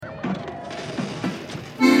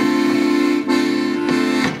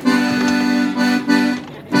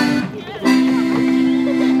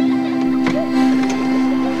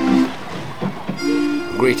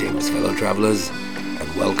travelers,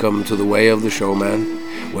 and welcome to The Way of the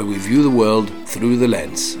Showman, where we view the world through the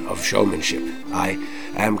lens of showmanship. I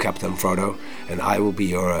am Captain Frodo, and I will be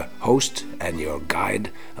your host and your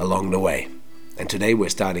guide along the way. And today we're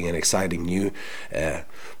starting an exciting new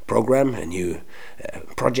program, a new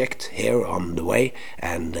project here on The Way,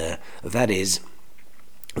 and that is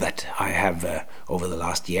that I have, over the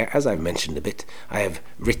last year, as I've mentioned a bit, I have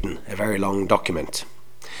written a very long document.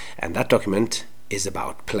 And that document is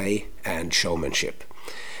about play and showmanship.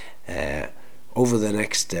 Over the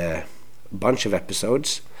next bunch of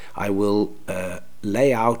episodes, I will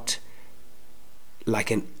lay out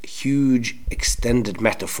like a huge extended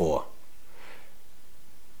metaphor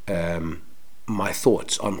my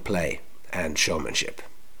thoughts on play and showmanship,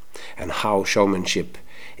 and how showmanship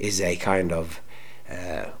is a kind of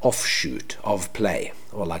offshoot of play,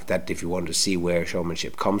 or like that. If you want to see where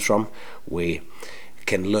showmanship comes from, we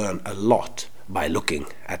can learn a lot by looking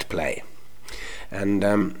at play.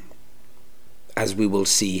 And as we will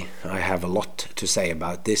see, I have a lot to say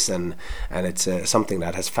about this, and it's something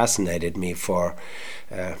that has fascinated me for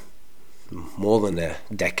more than a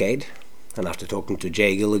decade. And after talking to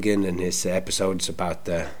Jay Gilligan in his episodes about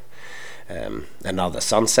Another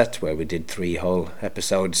Sunset, where we did 3 whole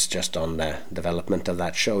episodes just on the development of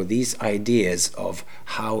that show, these ideas of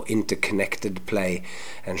how interconnected play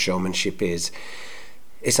and showmanship is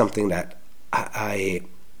something that I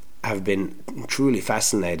have been truly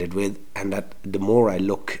fascinated with, and that the more I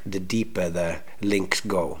look, the deeper the links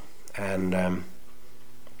go. And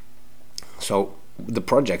so the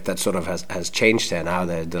project that sort of has changed here now,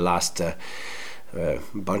 the last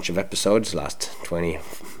bunch of episodes, last 20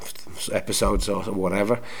 episodes or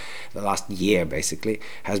whatever, the last year basically,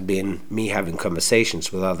 has been me having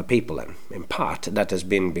conversations with other people, and in part that has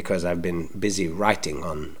been because I've been busy writing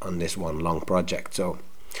on this one long project. So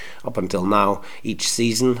up until now, each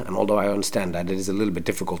season, and although I understand that it is a little bit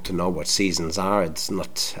difficult to know what seasons are, it's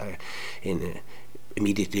not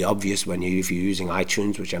immediately obvious if you're using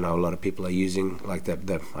iTunes, which I know a lot of people are using, like the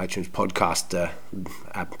iTunes podcast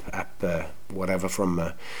app whatever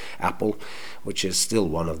from Apple, which is still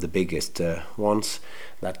one of the biggest ones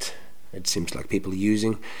that it seems like people are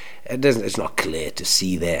using. It's not clear to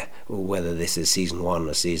see there whether this is season 1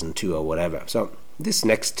 or season 2 or whatever. So this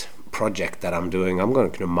next project that I'm doing, I'm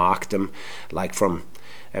going to mark them like from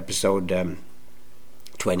episode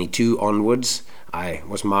 22 onwards. I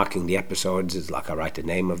was marking the episodes. It's like I write the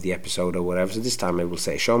name of the episode or whatever. So this time it will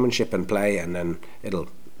say showmanship and play, and then it'll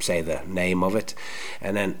say the name of it.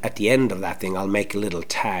 And then at the end of that thing, I'll make a little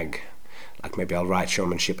tag. Like maybe I'll write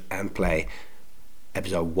showmanship and play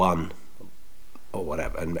episode 1 or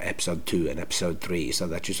whatever, and episode 2 and episode 3, so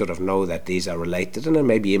that you sort of know that these are related. And then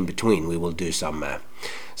maybe in between we will do some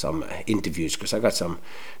interviews, because I got some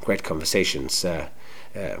great conversations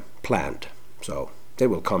planned. So they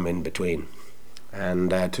will come in between.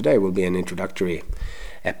 And today will be an introductory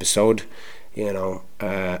episode. I'm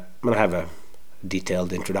going to have a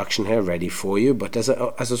detailed introduction here ready for you, but as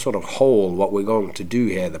a sort of whole, what we're going to do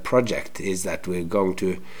here, the project, is that we're going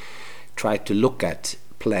to try to look at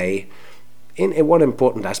play. In one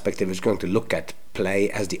important aspect of it is going to look at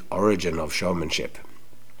play as the origin of showmanship.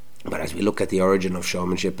 But as we look at the origin of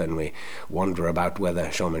showmanship and we wonder about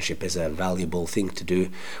whether showmanship is a valuable thing to do,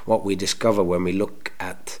 what we discover when we look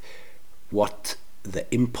at what the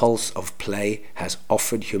impulse of play has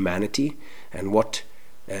offered humanity, and what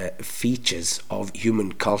features of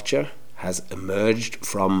human culture has emerged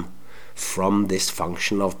from this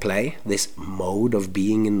function of play, this mode of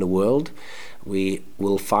being in the world, we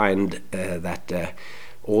will find that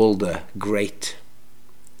all the great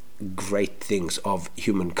things of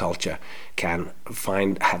human culture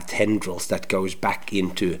have tendrils that goes back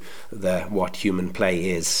into what human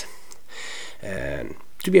play is. And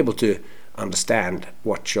to be able to understand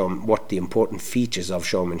what the important features of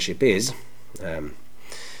showmanship is,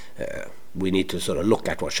 we need to sort of look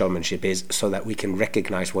at what showmanship is, so that we can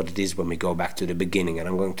recognize what it is when we go back to the beginning. And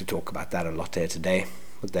I'm going to talk about that a lot here today.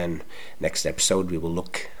 But then next episode we will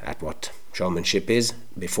look at what showmanship is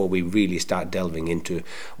before we really start delving into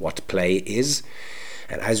what play is.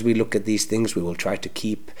 And as we look at these things, we will try to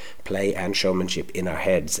keep play and showmanship in our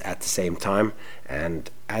heads at the same time.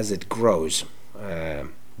 And as it grows,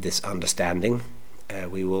 this understanding,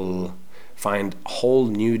 we will find whole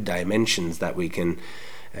new dimensions that we can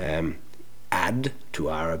add to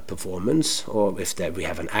our performance, or if we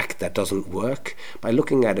have an act that doesn't work, by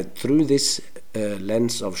looking at it through this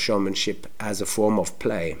lens of showmanship as a form of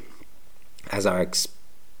play. As our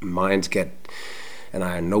minds get and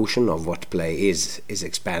our notion of what play is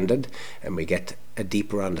expanded, and we get a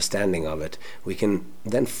deeper understanding of it, we can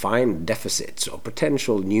then find deficits or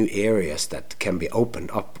potential new areas that can be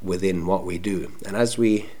opened up within what we do. And as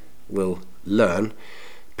we will learn,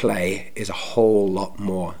 play is a whole lot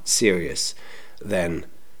more serious than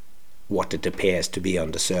what it appears to be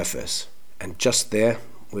on the surface. And just there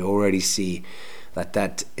we already see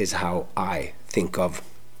that is how I think of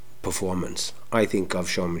performance. I think of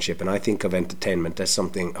showmanship, and I think of entertainment as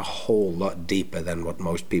something a whole lot deeper than what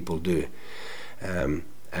most people do.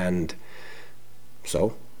 And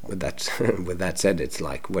so with that said, it's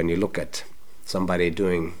like when you look at somebody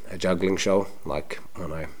doing a juggling show, like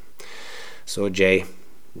when I saw Jay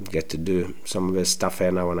get to do some of his stuff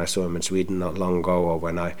here now, when I saw him in Sweden not long ago, or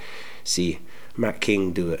when I see Matt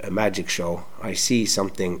King do a magic show, I see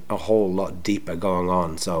something a whole lot deeper going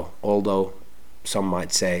on. So although some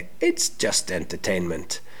might say it's just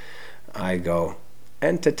entertainment, I go,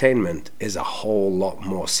 entertainment is a whole lot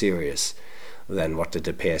more serious than what it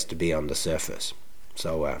appears to be on the surface.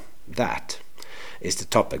 So that is the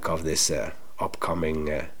topic of this upcoming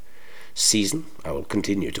season. I will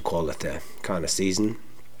continue to call it a kind of season.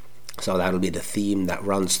 So that'll be the theme that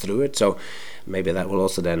runs through it. So maybe that will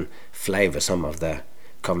also then flavor some of the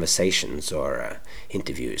conversations or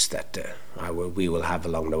interviews that we will have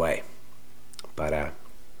along the way. But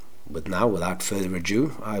without further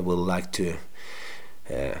ado, I will like to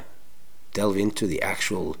delve into the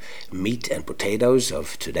actual meat and potatoes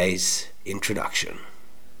of today's introduction.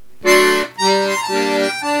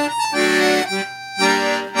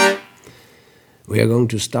 We are going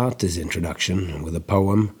to start this introduction with a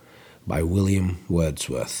poem by William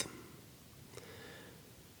Wordsworth.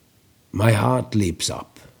 My heart leaps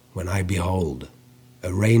up when I behold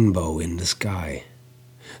a rainbow in the sky.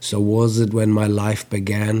 So was it when my life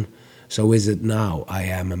began, so is it now I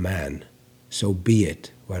am a man. So be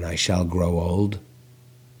it when I shall grow old,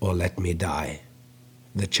 or let me die.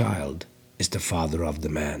 The child is the father of the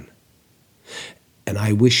man. And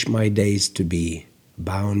I wish my days to be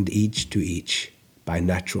bound each to each by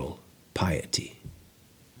natural piety.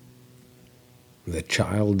 The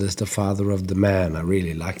child is the father of the man. I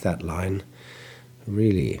really like that line. I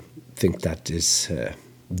really think that is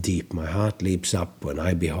deep. My heart leaps up when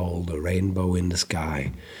I behold a rainbow in the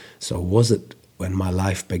sky. So was it when my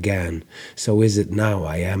life began, so is it now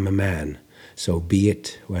I am a man. So be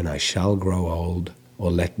it when I shall grow old,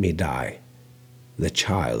 or let me die. The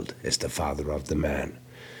child is the father of the man.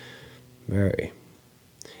 Very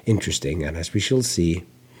interesting, and as we shall see,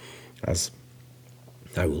 as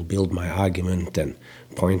I will build my argument and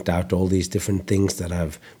point out all these different things that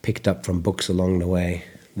I've picked up from books along the way,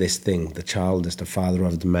 this thing, the child is the father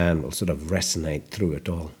of the man, will sort of resonate through it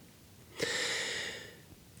all.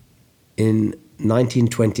 In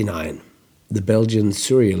 1929, the Belgian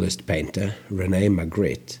surrealist painter René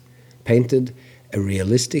Magritte painted a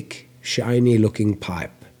realistic, shiny-looking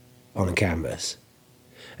pipe on a canvas.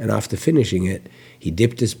 And after finishing it, he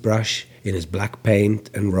dipped his brush in his black paint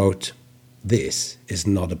and wrote, "This is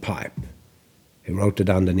not a pipe." He wrote it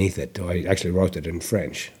underneath it, or he actually wrote it in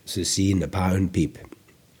French, "Ceci n'est pas une pipe."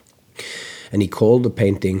 And he called the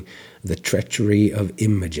painting "The Treachery of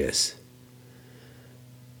Images."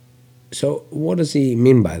 So what does he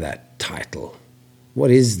mean by that title?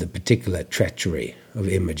 What is the particular treachery of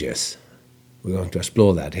images? We're going to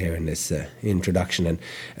explore that here in this introduction.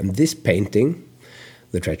 And this painting,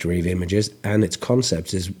 The Treachery of Images, and its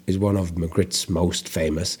concepts is one of Magritte's most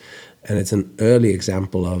famous, and it's an early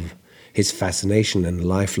example of his fascination and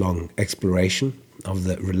lifelong exploration of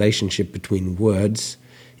the relationship between words,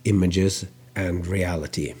 images, and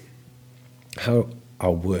reality. How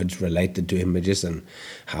are words related to images, and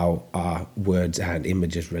how are words and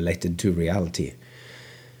images related to reality?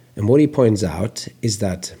 And what he points out is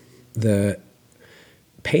that the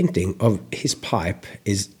painting of his pipe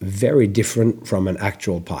is very different from an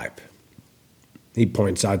actual pipe. He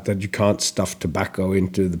points out that you can't stuff tobacco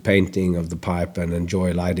into the painting of the pipe and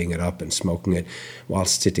enjoy lighting it up and smoking it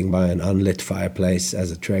whilst sitting by an unlit fireplace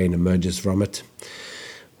as a train emerges from it.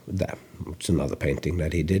 It's another painting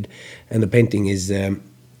that he did. And the painting is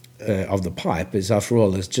of the pipe is, after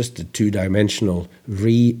all, is just a two-dimensional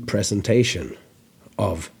representation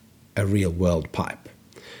of a real-world pipe.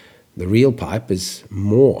 The real pipe is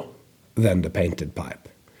more than the painted pipe.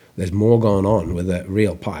 There's more going on with a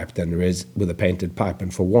real pipe than there is with a painted pipe.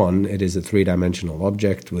 And for one, it is a three-dimensional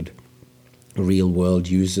object with real-world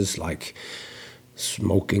uses like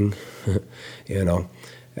smoking, and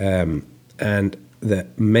the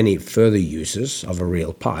many further uses of a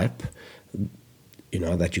real pipe,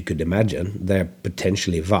 that you could imagine. They're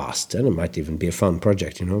potentially vast, and it might even be a fun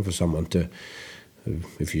project, for someone to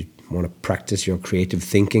If you want to practice your creative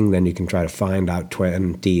thinking, then you can try to find out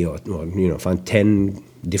 20 or find 10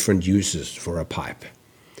 different uses for a pipe.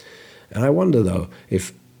 And I wonder though,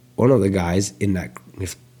 if one of the guys in that,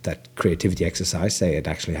 if that creativity exercise, say it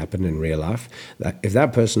actually happened in real life, that if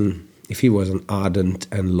that person, if he was an ardent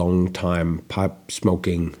and long time pipe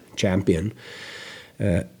smoking champion,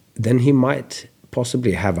 then he might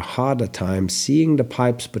possibly have a harder time seeing the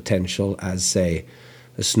pipe's potential as, say,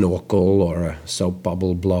 a snorkel or a soap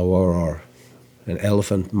bubble blower or an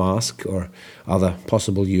elephant mask or other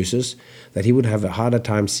possible uses, that he would have a harder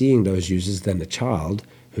time seeing those uses than a child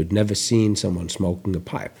who'd never seen someone smoking a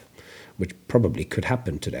pipe, which probably could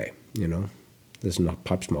happen today.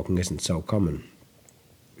 Pipe smoking isn't so common.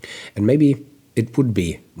 And maybe it would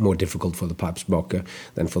be more difficult for the pipe smoker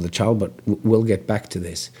than for the child, but we'll get back to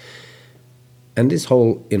this. And this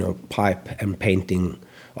whole, pipe and painting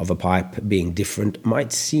of a pipe being different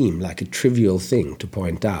might seem like a trivial thing to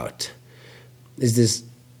point out. Is this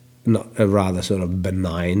not a rather sort of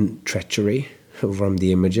benign treachery from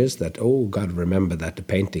the images that, oh, God, remember that the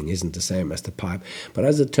painting isn't the same as the pipe? But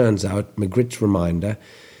as it turns out, Magritte's reminder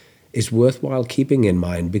is worthwhile keeping in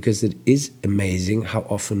mind, because it is amazing how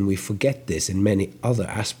often we forget this in many other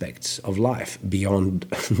aspects of life beyond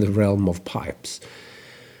the realm of pipes.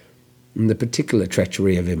 And the particular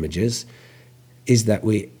treachery of images is that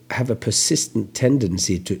we have a persistent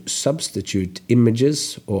tendency to substitute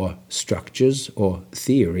images or structures or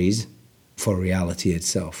theories for reality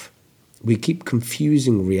itself. We keep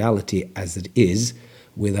confusing reality as it is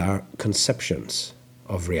with our conceptions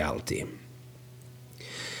of reality.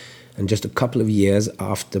 And just a couple of years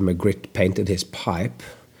after Magritte painted his pipe,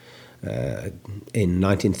 in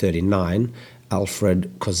 1939,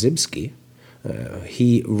 Alfred Korzybski,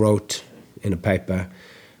 he wrote in a paper,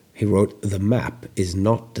 "The map is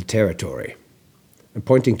not the territory,"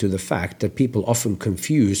 pointing to the fact that people often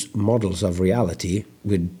confuse models of reality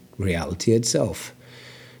with reality itself.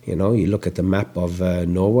 You look at the map of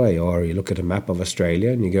Norway, or you look at a map of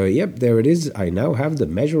Australia, and you go, yep, there it is. I now have the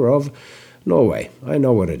measure of Norway. I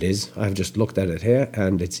know what it is. I've just looked at it here,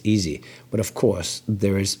 and it's easy. But of course,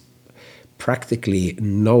 there is practically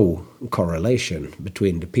no correlation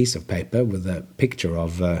between the piece of paper with a picture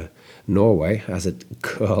of Norway as it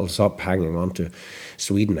curls up, hanging onto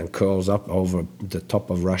Sweden, and curls up over the top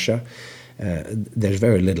of Russia. There's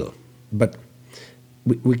very little. But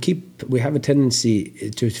we have a tendency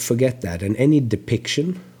to forget that, and any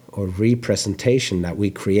depiction or representation that we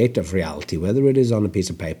create of reality, whether it is on a piece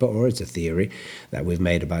of paper or it's a theory that we've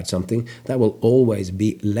made about something, that will always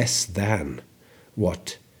be less than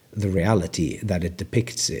what the reality that it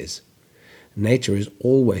depicts is. Nature is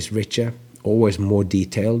always richer, always more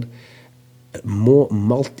detailed, more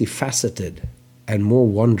multifaceted, and more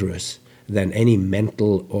wondrous than any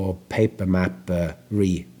mental or paper map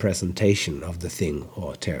representation of the thing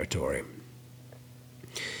or territory.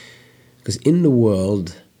 Because in the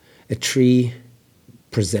world, a tree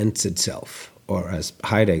presents itself, or as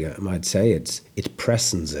Heidegger might say, it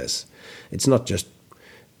presences. It's not just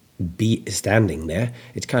standing there,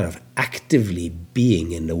 it's kind of actively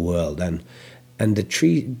being in the world. And the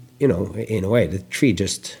tree, in a way, the tree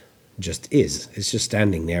just is. It's just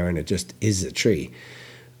standing there, and it just is a tree.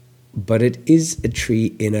 But it is a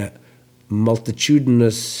tree in a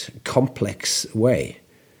multitudinous, complex way.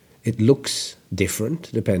 It looks different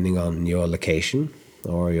depending on your location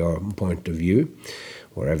or your point of view.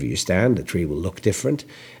 Wherever you stand, the tree will look different.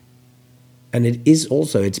 And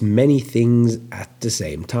it's many things at the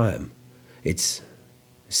same time. It's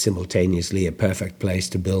simultaneously a perfect place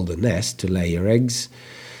to build a nest, to lay your eggs.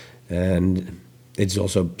 And it's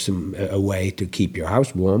also a way to keep your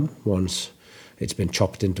house warm once it's been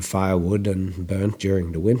chopped into firewood and burnt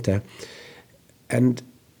during the winter. And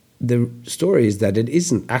the story is that it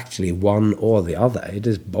isn't actually one or the other. It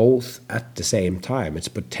is both at the same time. It's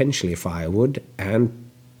potentially firewood and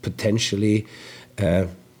potentially a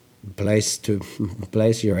place to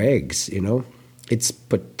place your eggs, It's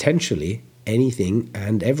potentially anything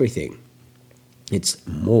and everything. It's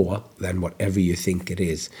more than whatever you think it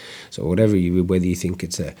is. So whether you think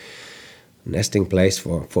it's a nesting place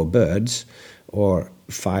for birds or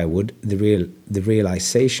firewood, the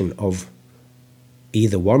realization of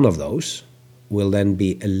either one of those will then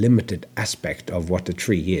be a limited aspect of what a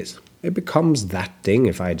tree is. It becomes that thing.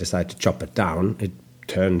 If I decide to chop it down, it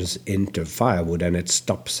turns into firewood, and it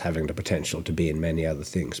stops having the potential to be in many other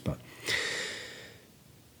things. But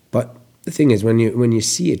the thing is, when you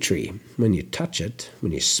see a tree, when you touch it,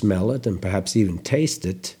 when you smell it, and perhaps even taste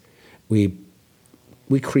it, we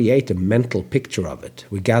we create a mental picture of it.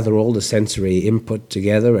 We gather all the sensory input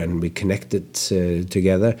together and we connect it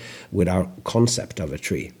together with our concept of a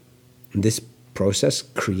tree. And this process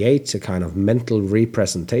creates a kind of mental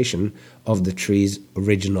representation of the tree's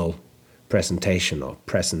original presentation or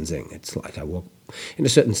presencing. It's like in a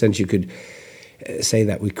certain sense, you could say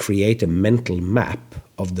that we create a mental map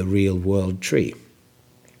of the real world tree.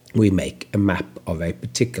 We make a map of a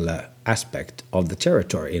particular aspect of the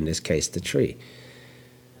territory, in this case the tree.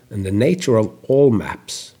 And the nature of all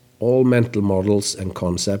maps, all mental models and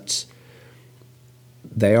concepts,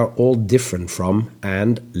 they are all different from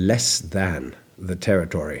and less than the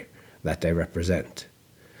territory that they represent.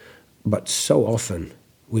 But so often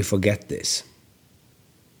we forget this.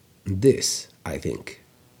 This, I think,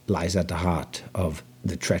 lies at the heart of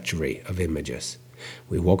the treachery of images.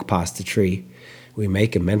 We walk past the tree, we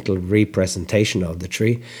make a mental representation of the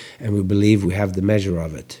tree, and we believe we have the measure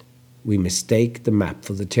of it. We mistake the map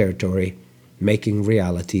for the territory, making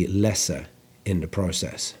reality lesser in the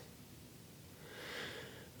process.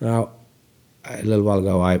 Now, a little while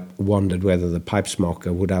ago I wondered whether the pipe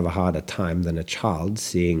smoker would have a harder time than a child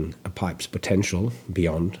seeing a pipe's potential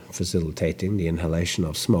beyond facilitating the inhalation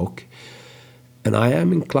of smoke, and I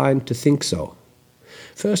am inclined to think so.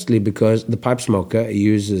 Firstly, because the pipe smoker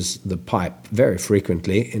uses the pipe very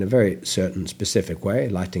frequently in a very certain specific way,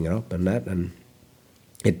 lighting it up and that, and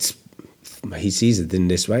he sees it in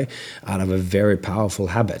this way out of a very powerful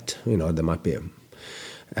habit. You know, there might be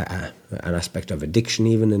an aspect of addiction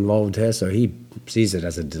even involved here, so he sees it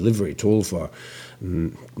as a delivery tool for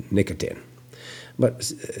nicotine. But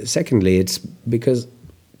secondly, it's because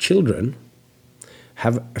children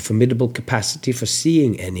have a formidable capacity for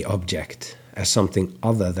seeing any object as something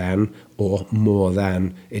other than or more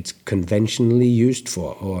than it's conventionally used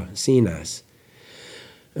for or seen as.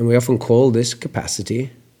 And we often call this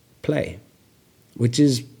capacity play, which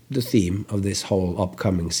is the theme of this whole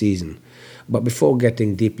upcoming season. But before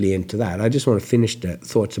getting deeply into that, I just want to finish the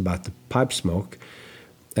thoughts about the pipe smoke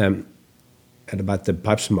and about the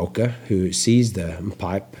pipe smoker who sees the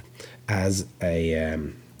pipe as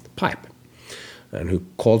a pipe and who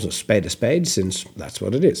calls a spade since that's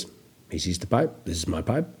what it is. He sees the pipe, this is my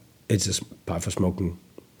pipe, it's a pipe for smoking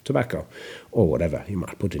tobacco or whatever you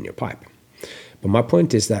might put in your pipe. But my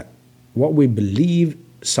point is that what we believe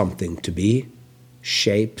something to be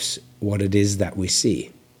shapes what it is that we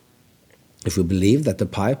see. If we believe that the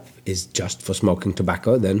pipe is just for smoking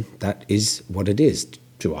tobacco, then that is what it is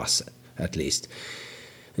to us, at least.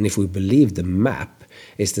 And if we believe the map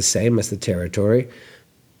is the same as the territory,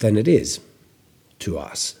 then it is to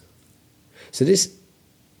us. So this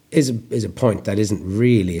is a point that isn't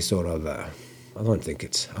really sort of, I don't think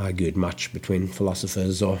it's argued much between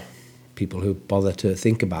philosophers or people who bother to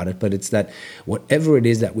think about it, but it's that whatever it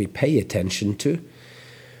is that we pay attention to,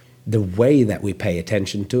 the way that we pay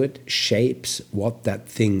attention to it shapes what that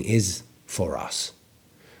thing is for us.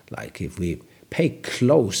 Like if we pay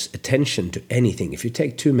close attention to anything, if you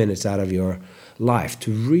take 2 minutes out of your life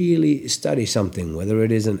to really study something, whether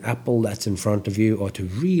it is an apple that's in front of you or to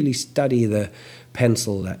really study the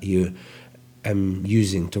pencil that you am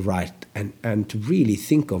using to write and to really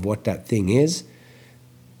think of what that thing is,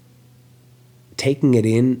 taking it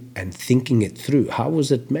in and thinking it through. How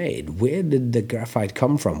was it made? Where did the graphite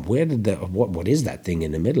come from? Where did what is that thing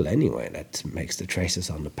in the middle anyway that makes the traces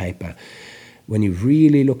on the paper? When you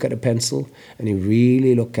really look at a pencil and you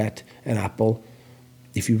really look at an apple,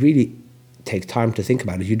 if you really take time to think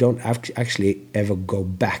about it, you don't actually ever go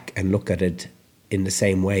back and look at it in the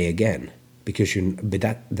same way again, because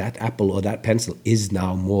that apple or that pencil is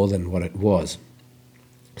now more than what it was.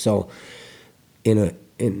 So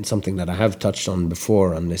in something that I have touched on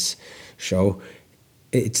before on this show,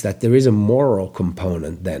 it's that there is a moral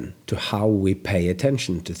component then to how we pay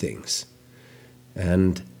attention to things.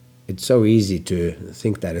 And it's so easy to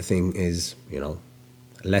think that a thing is,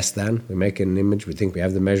 less than. We make an image, we think we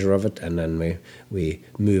have the measure of it, and then we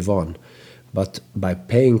move on. But by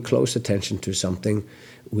paying close attention to something,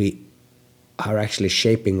 we are actually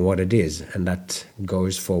shaping what it is, and that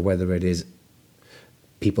goes for whether it is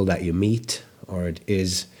people that you meet, or it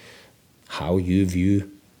is how you view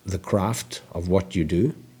the craft of what you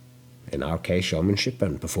do, in our case showmanship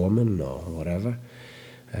and performing or whatever.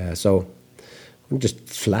 So we'll just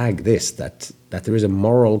flag this, that there is a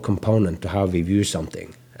moral component to how we view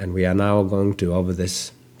something, and we are now going to, over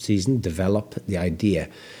this season, develop the idea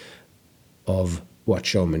of what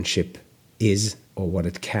showmanship is or what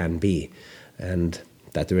it can be, and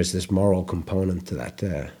that there is this moral component to that,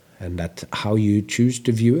 and that how you choose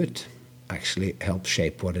to view it actually helps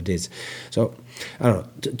shape what it is. So, I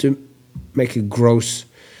don't know, to make a gross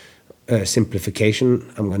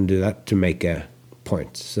simplification. I'm going to do that to make a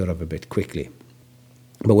point sort of a bit quickly.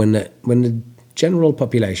 But when the general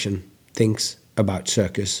population thinks about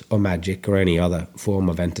circus or magic or any other form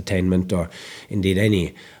of entertainment or indeed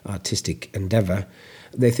any artistic endeavor,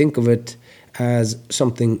 they think of it as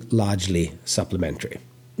something largely supplementary.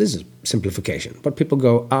 This is simplification. But people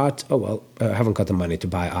go, art, oh well, I haven't got the money to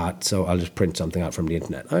buy art, so I'll just print something out from the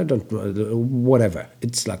internet. I don't, whatever.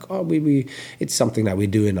 It's like, it's something that we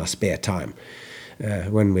do in our spare time.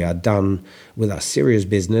 When we are done with our serious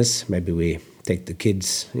business, maybe we take the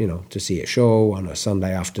kids, to see a show on a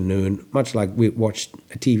Sunday afternoon, much like we watched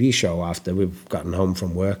a TV show after we've gotten home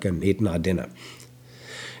from work and eaten our dinner.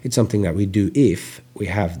 It's something that we do if we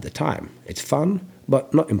have the time. It's fun,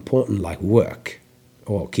 but not important like work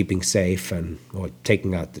or keeping safe or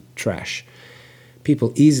taking out the trash.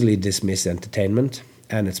 People easily dismiss entertainment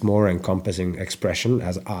and its more encompassing expression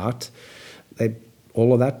as art.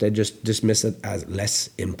 All of that, they just dismiss it as less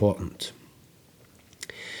important.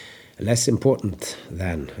 Less important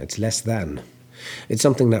than. It's less than. It's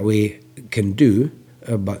something that we can do,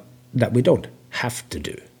 but that we don't have to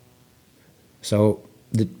do. So,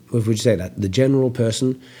 if we say that, the general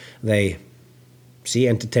person, they see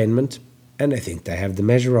entertainment and they think they have the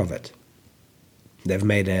measure of it. They've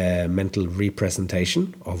made a mental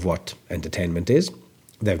representation of what entertainment is.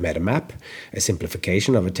 They've made a map, a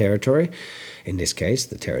simplification of a territory. In this case,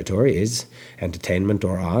 the territory is entertainment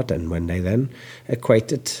or art, and when they then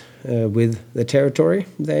equate it with the territory,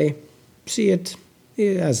 they see it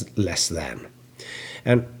as less than.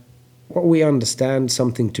 And what we understand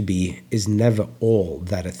something to be is never all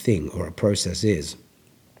that a thing or a process is,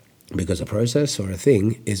 because a process or a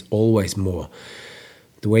thing is always more.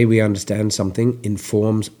 The way we understand something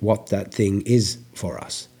informs what that thing is for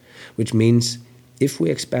us, which means if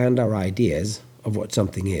we expand our ideas of what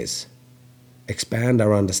something is, expand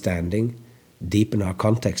our understanding, deepen our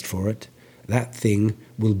context for it, that thing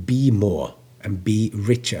will be more and be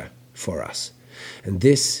richer for us. And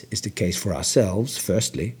this is the case for ourselves,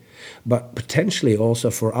 firstly, but potentially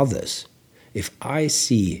also for others. If I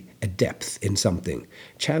see a depth in something,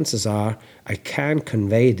 chances are I can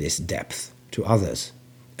convey this depth to others.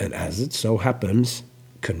 And as it so happens,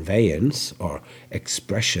 conveyance or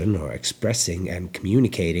expression or expressing and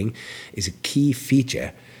communicating is a key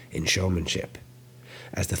feature in showmanship.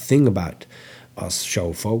 As the thing about us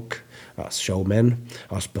showfolk, us showmen,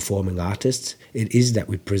 us performing artists, it is that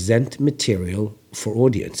we present material for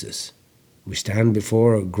audiences. We stand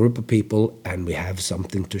before a group of people and we have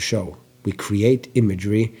something to show. We create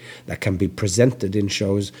imagery that can be presented in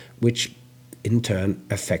shows, which in turn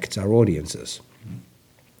affects our audiences.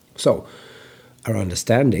 So, our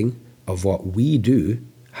understanding of what we do,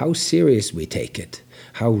 how serious we take it,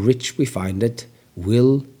 how rich we find it,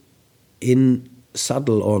 will, in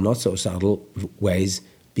subtle or not so subtle ways,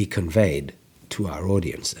 be conveyed to our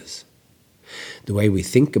audiences. The way we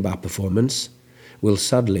think about performance will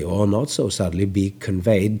subtly or not so subtly be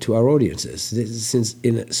conveyed to our audiences, since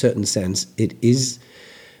in a certain sense it is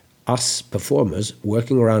us performers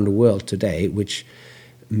working around the world today which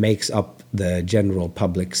makes up the general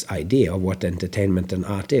public's idea of what entertainment and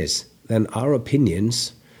art is. Then our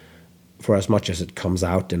opinions, for as much as it comes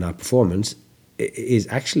out in our performance, is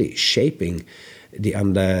actually shaping the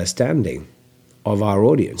understanding of our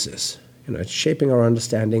audiences. It's shaping our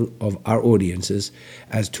understanding of our audiences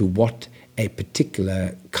as to what a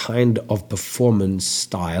particular kind of performance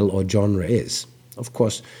style or genre is. Of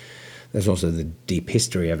course, there's also the deep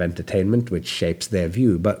history of entertainment which shapes their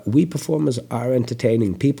view, but we performers are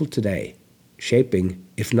entertaining people today, shaping,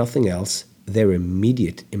 if nothing else, their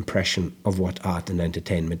immediate impression of what art and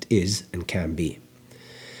entertainment is and can be.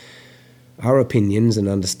 Our opinions and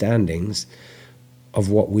understandings of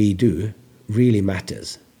what we do really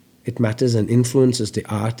matters. It matters and influences the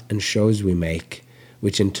art and shows we make,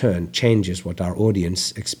 which in turn changes what our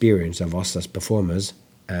audience experience of us as performers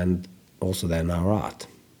and also then our art.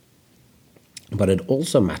 But it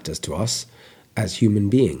also matters to us as human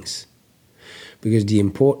beings, because the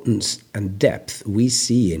importance and depth we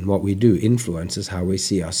see in what we do influences how we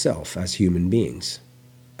see ourselves as human beings,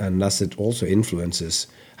 and thus it also influences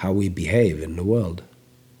how we behave in the world.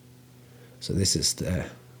 So this is the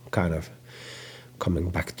kind of coming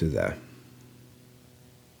back to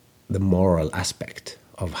the moral aspect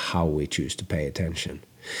of how we choose to pay attention.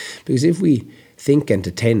 Because if we think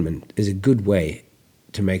entertainment is a good way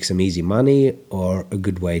to make some easy money, or a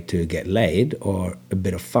good way to get laid, or a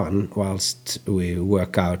bit of fun whilst we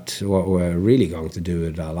work out what we're really going to do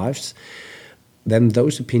with our lives, then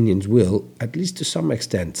those opinions will, at least to some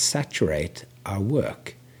extent, saturate our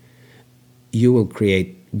work. You will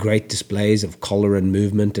create great displays of color and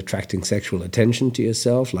movement attracting sexual attention to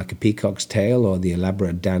yourself, like a peacock's tail or the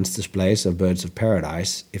elaborate dance displays of birds of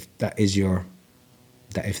paradise, if that's your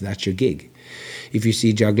gig. If you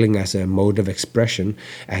see juggling as a mode of expression,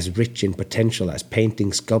 as rich in potential as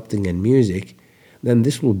painting, sculpting, and music, then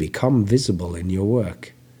this will become visible in your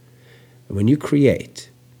work. When you create,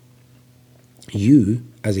 you,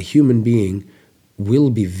 as a human being, will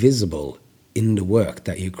be visible in the work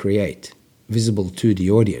that you create, visible to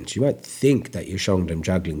the audience. You might think that you're showing them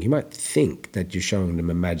juggling. You might think that you're showing them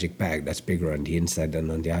a magic bag that's bigger on the inside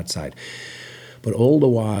than on the outside. But all the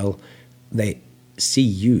while, they see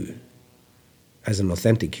you as an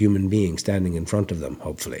authentic human being standing in front of them,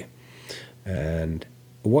 hopefully. And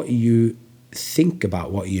what you think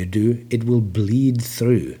about what you do, it will bleed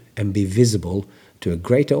through and be visible to a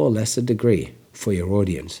greater or lesser degree for your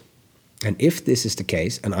audience. And if this is the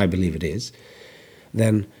case, and I believe it is,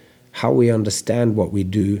 then how we understand what we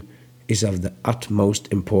do is of the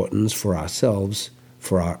utmost importance for ourselves,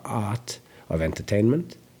 for our art of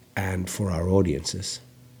entertainment, and for our audiences.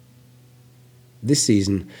 This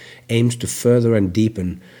season aims to further and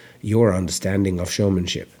deepen your understanding of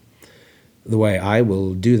showmanship. The way I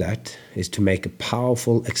will do that is to make a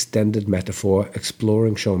powerful extended metaphor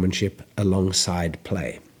exploring showmanship alongside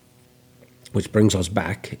play. Which brings us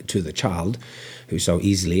back to the child, who so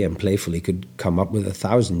easily and playfully could come up with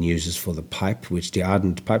 1,000 uses for the pipe which the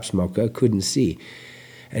ardent pipe smoker couldn't see.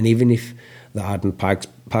 And even if the ardent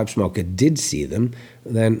pipe smoker did see them,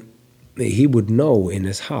 then he would know in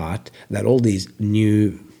his heart that all these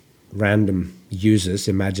new random uses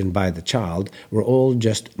imagined by the child were all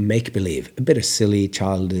just make-believe, a bit of silly,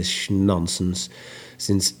 childish nonsense,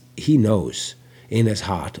 since he knows in his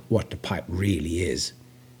heart what the pipe really is.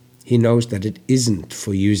 He knows that it isn't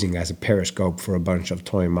for using as a periscope for a bunch of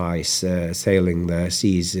toy mice sailing the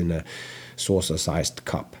seas in a saucer-sized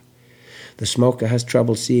cup. The smoker has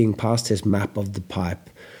trouble seeing past his map of the pipe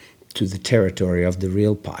to the territory of the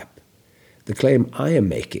real pipe. The claim I am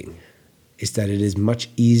making is that it is much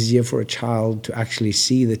easier for a child to actually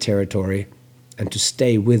see the territory and to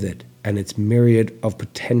stay with it and its myriad of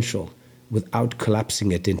potential without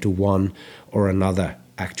collapsing it into one or another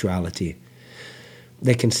actuality.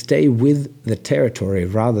 They can stay with the territory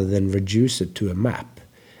rather than reduce it to a map.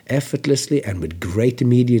 Effortlessly and with great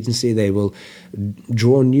immediacy, they will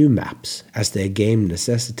draw new maps as their game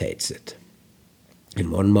necessitates it. In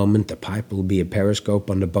one moment, the pipe will be a periscope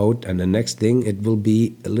on the boat, and the next thing, it will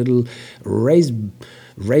be a little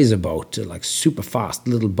razor boat, like super fast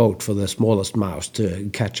little boat for the smallest mouse to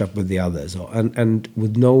catch up with the others, and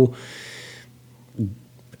with no...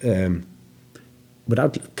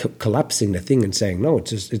 without collapsing the thing and saying, no,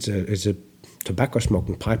 it's a tobacco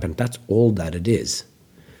smoking pipe, and that's all that it is.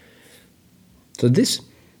 So this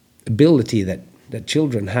ability that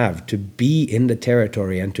children have to be in the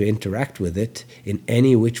territory and to interact with it in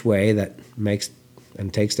any which way that makes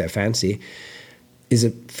and takes their fancy is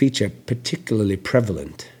a feature particularly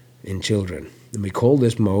prevalent in children. And we call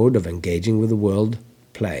this mode of engaging with the world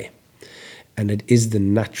play. And it is the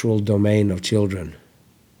natural domain of children.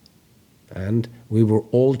 And we were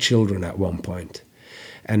all children at one point.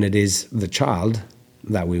 And it is the child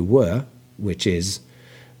that we were, which is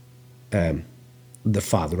the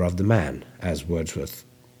father of the man, as Wordsworth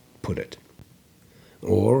put it.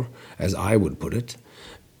 Or, as I would put it,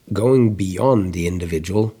 going beyond the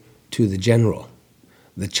individual to the general.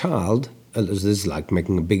 The child, this is like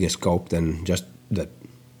making a bigger scope than just the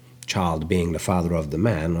child being the father of the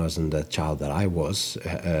man, wasn't the child that I was,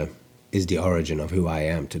 is the origin of who I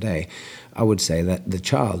am today. I would say that the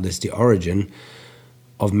child is the origin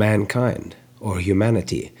of mankind or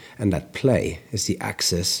humanity, and that play is the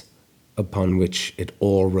axis upon which it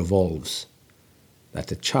all revolves. That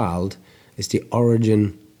the child is the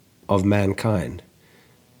origin of mankind.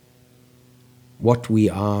 What we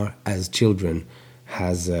are as children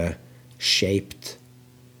has shaped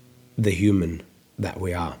the human that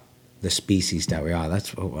we are, the species that we are.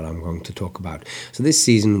 That's what I'm going to talk about. So this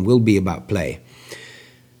season will be about play,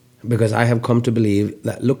 because I have come to believe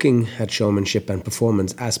that looking at showmanship and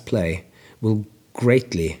performance as play will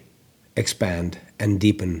greatly expand and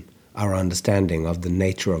deepen our understanding of the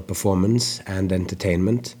nature of performance and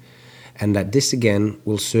entertainment, and that this again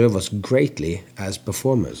will serve us greatly as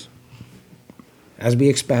performers. As we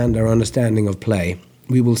expand our understanding of play,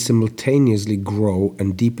 we will simultaneously grow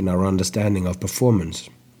and deepen our understanding of performance,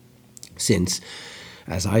 since,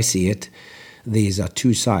 as I see it, these are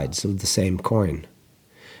two sides of the same coin.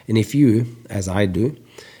 And if you, as I do,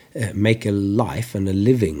 make a life and a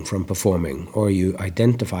living from performing, or you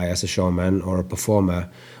identify as a showman or a performer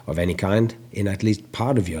of any kind in at least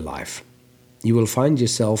part of your life, you will find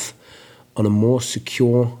yourself on a more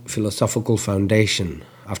secure philosophical foundation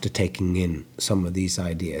after taking in some of these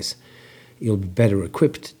ideas. You'll be better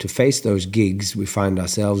equipped to face those gigs we find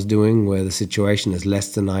ourselves doing where the situation is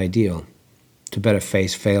less than ideal, to better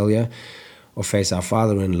face failure or face our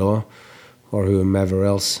father-in-law or whomever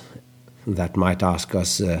else that might ask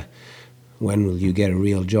us, when will you get a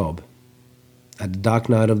real job? At the dark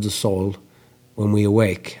night of the soul, when we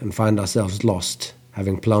awake and find ourselves lost,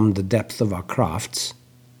 having plumbed the depth of our crafts,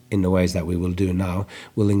 in the ways that we will do now,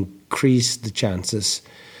 will increase the chances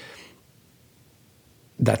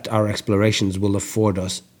that our explorations will afford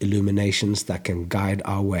us illuminations that can guide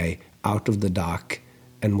our way out of the dark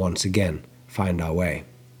and once again find our way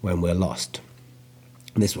when we're lost.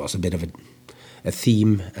 This was a bit of a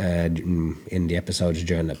theme in the episodes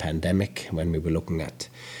during the pandemic when we were looking at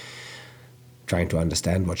trying to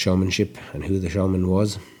understand what showmanship and who the showman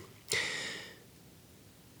was.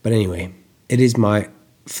 But anyway, it is my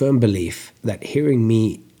firm belief that hearing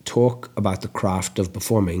me talk about the craft of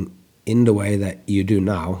performing in the way that you do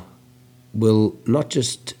now will not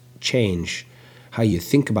just change how you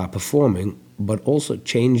think about performing, but also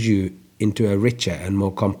change you into a richer and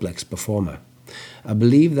more complex performer. I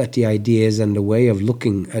believe that the ideas and the way of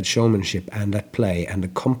looking at showmanship and at play and the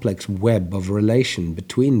complex web of relation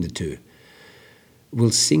between the two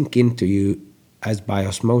will sink into you as by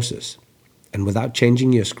osmosis, and without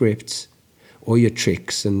changing your scripts or your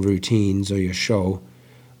tricks and routines or your show,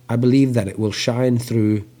 I believe that it will shine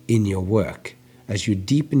through in your work as you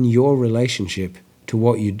deepen your relationship to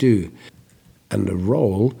what you do and the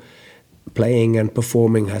role playing and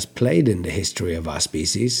performing has played in the history of our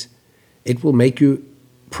species. It will make you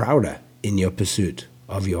prouder in your pursuit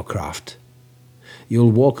of your craft.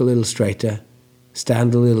 You'll walk a little straighter,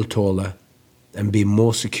 stand a little taller, and be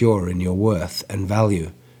more secure in your worth and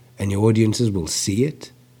value, and your audiences will see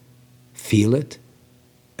it, feel it,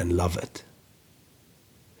 and love it.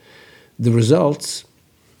 The results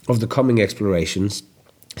of the coming explorations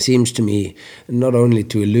seems to me not only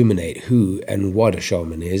to illuminate who and what a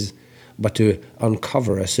showman is, but to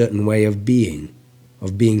uncover a certain way of being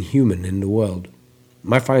human in the world.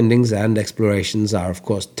 My findings and explorations are of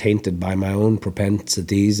course tainted by my own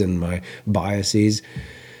propensities and my biases,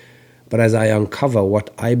 but as I uncover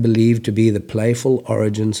what I believe to be the playful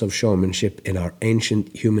origins of showmanship in our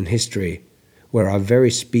ancient human history, where our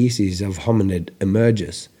very species of hominid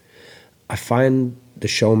emerges, I find the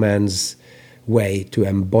showman's way to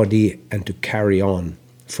embody and to carry on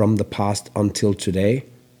from the past until today.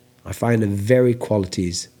 I find the very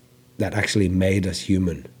qualities that actually made us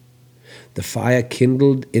human. The fire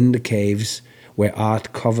kindled in the caves where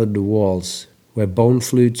art covered the walls, where bone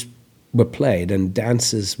flutes were played and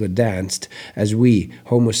dances were danced, as we,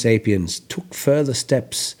 Homo sapiens, took further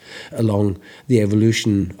steps along the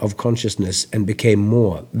evolution of consciousness and became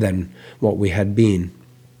more than what we had been,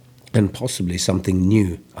 and possibly something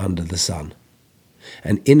new under the sun.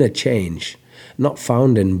 An inner change, not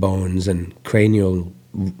found in bones and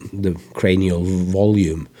the cranial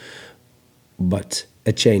volume, but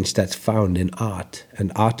a change that's found in art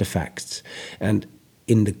and artifacts and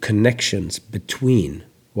in the connections between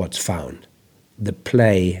what's found, the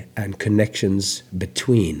play and connections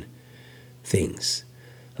between things,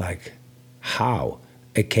 like how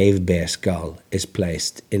a cave bear skull is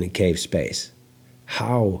placed in a cave space,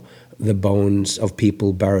 how the bones of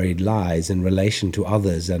people buried lies in relation to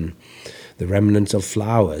others, and the remnants of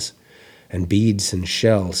flowers and beads and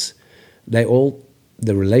shells.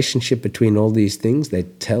 The relationship between all these things, they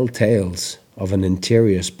tell tales of an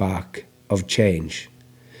interior spark of change,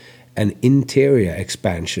 an interior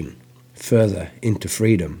expansion further into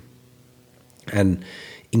freedom, and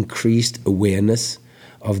increased awareness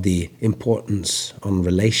of the importance on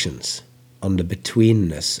relations, on the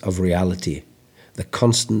betweenness of reality, the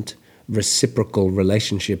constant reciprocal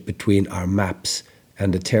relationship between our maps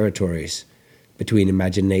and the territories, between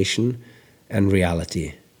imagination and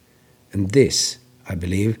reality. And this, I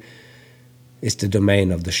believe, is the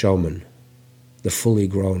domain of the showman, the fully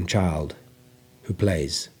grown child who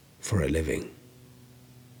plays for a living.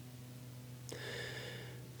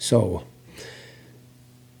 So,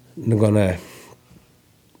 I'm going to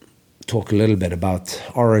talk a little bit about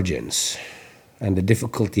origins and the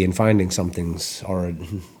difficulty in finding something's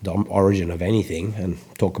the origin of anything, and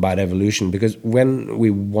talk about evolution, because when we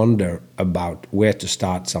wonder about where to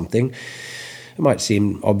start something, it might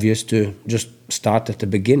seem obvious to just start at the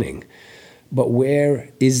beginning. But where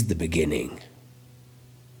is the beginning?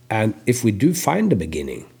 And if we do find the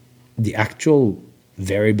beginning, the actual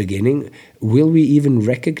very beginning, will we even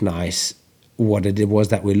recognize what it was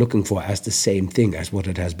that we're looking for as the same thing as what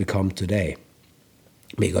it has become today?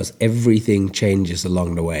 because everything changes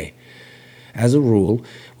along the way. As a rule,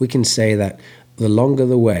 we can say that the longer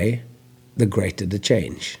the way, the greater the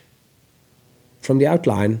change. From the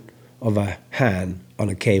outline of a hand on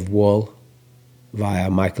a cave wall, via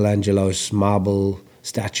Michelangelo's marble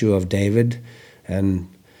statue of David, and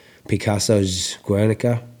Picasso's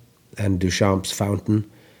Guernica, and Duchamp's fountain,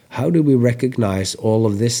 how do we recognize all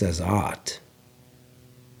of this as art?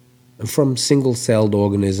 And from single-celled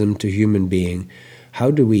organism to human being, how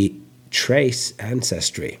do we trace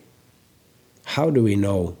ancestry? How do we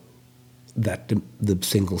know that the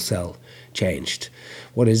single cell changed?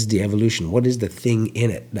 What is the evolution? What is the thing in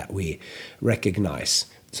it that we recognize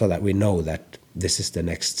so that we know that this is the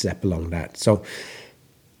next step along that? So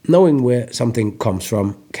knowing where something comes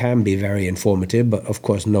from can be very informative, but of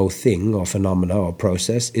course no thing or phenomena or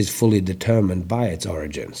process is fully determined by its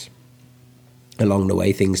origins. Along the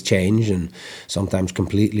way things change and sometimes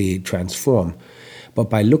completely transform. But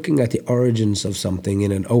by looking at the origins of something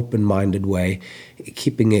in an open-minded way,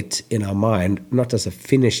 keeping it in our mind not as a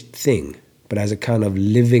finished thing, but as a kind of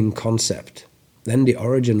living concept, then the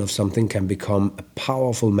origin of something can become a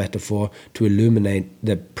powerful metaphor to illuminate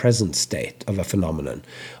the present state of a phenomenon,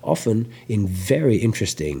 often in very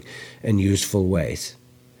interesting and useful ways.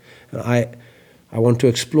 And I want to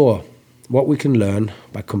explore what we can learn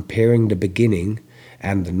by comparing the beginning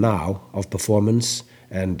and the now of performance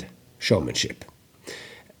and showmanship.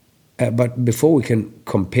 But before we can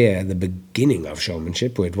compare the beginning of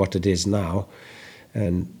showmanship with what it is now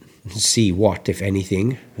and see what, if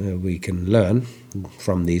anything, we can learn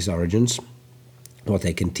from these origins, what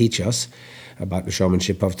they can teach us about the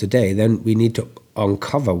showmanship of today, then we need to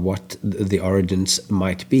uncover what the origins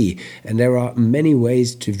might be. And there are many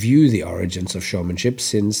ways to view the origins of showmanship,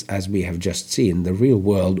 since, as we have just seen, the real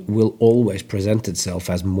world will always present itself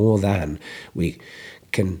as more than we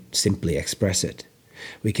can simply express it.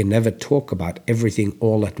 We can never talk about everything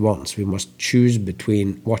all at once. We must choose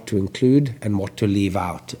between what to include and what to leave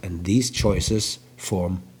out, and these choices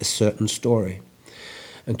form a certain story.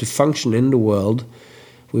 And to function in the world,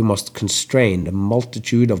 we must constrain the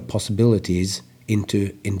multitude of possibilities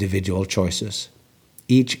into individual choices.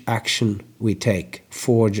 Each action we take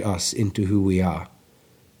forges us into who we are.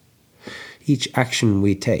 Each action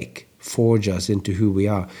we take forges us into who we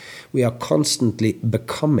are. We are constantly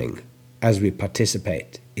becoming as we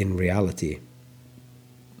participate in reality.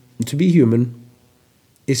 To be human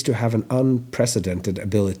is to have an unprecedented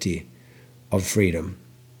ability of freedom.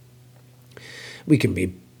 We can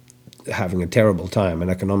be having a terrible time, and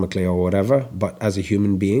economically or whatever, but as a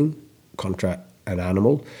human being, contra an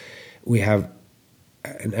animal, we have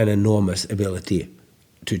an enormous ability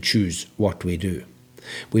to choose what we do.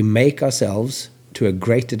 We make ourselves to a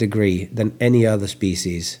greater degree than any other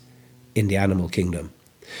species in the animal kingdom.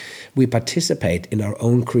 We participate in our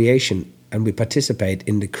own creation, and we participate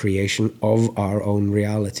in the creation of our own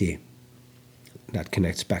reality. That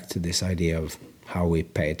connects back to this idea of how we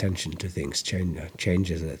pay attention to things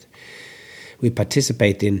changes it. We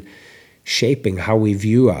participate in shaping how we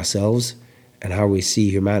view ourselves and how we see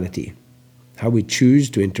humanity. How we choose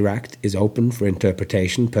to interact is open for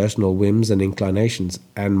interpretation, personal whims and inclinations,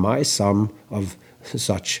 and my sum of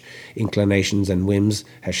such inclinations and whims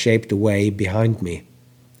has shaped the way behind me.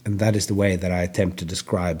 And that is the way that I attempt to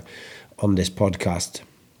describe on this podcast.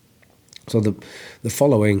 So the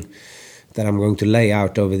following that I'm going to lay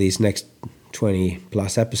out over these next 20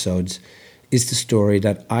 plus episodes is the story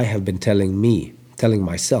that I have been telling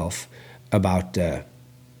myself about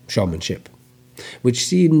showmanship, which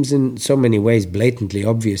seems in so many ways blatantly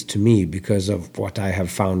obvious to me because of what I have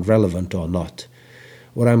found relevant or not.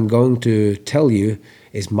 What I'm going to tell you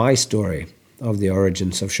is my story of the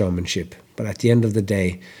origins of showmanship. But at the end of the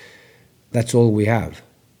day, that's all we have.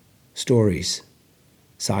 Stories.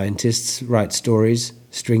 Scientists write stories,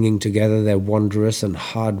 stringing together their wondrous and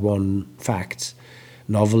hard-won facts.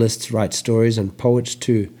 Novelists write stories, and poets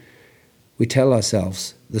too. We tell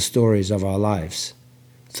ourselves the stories of our lives.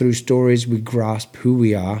 Through stories we grasp who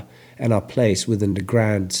we are and our place within the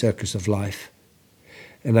grand circus of life.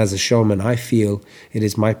 And as a showman, I feel it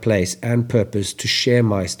is my place and purpose to share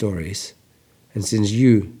my stories. And since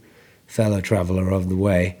you, fellow traveler of the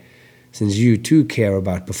way, since you too care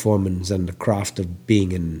about performance and the craft of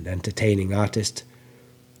being an entertaining artist,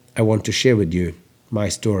 I want to share with you my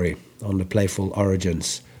story on the playful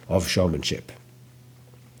origins of showmanship.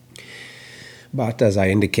 But as I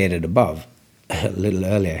indicated above, a little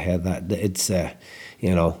earlier here, that it's, it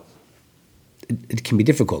can be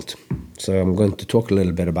difficult. So I'm going to talk a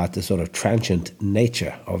little bit about the sort of transient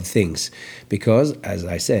nature of things, because, as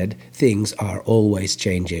I said, things are always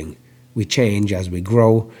changing. We change as we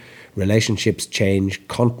grow, relationships change,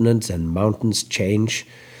 continents and mountains change.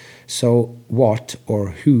 So what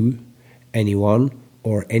or who anyone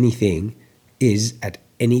or anything is at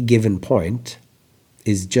any given point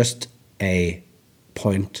is just a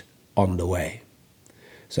point on the way.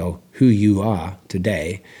 So who you are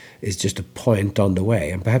today is just a point on the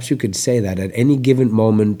way. And perhaps you could say that at any given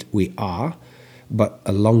moment we are, but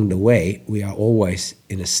along the way we are always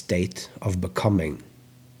in a state of becoming.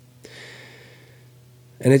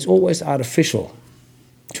 And it's always artificial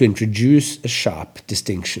to introduce a sharp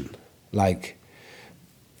distinction, like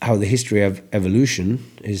how the history of evolution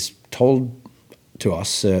is told to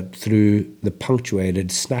us through the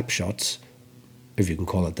punctuated snapshots, if you can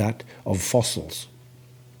call it that, of fossils.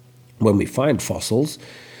 When we find fossils,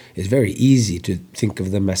 it's very easy to think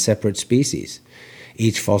of them as separate species.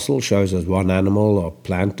 Each fossil shows us one animal or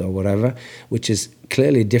plant or whatever, which is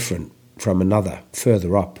clearly different from another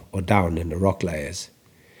further up or down in the rock layers.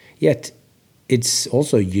 Yet it's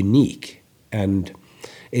also unique, and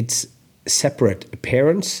its separate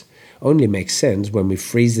appearance only makes sense when we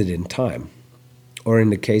freeze it in time. Or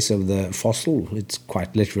in the case of the fossil, it's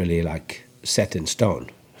quite literally like set in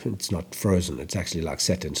stone. It's not frozen, it's actually like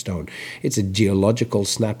set in stone. It's a geological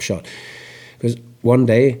snapshot. Because one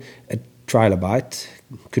day a trilobite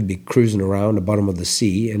could be cruising around the bottom of the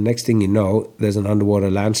sea, and next thing you know, there's an underwater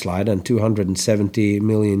landslide, and 270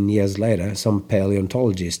 million years later, some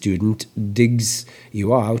paleontology student digs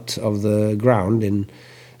you out of the ground in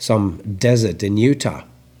some desert in Utah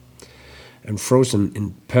and frozen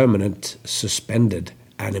in permanent suspended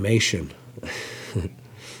animation.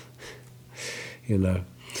 You know,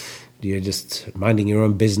 you're just minding your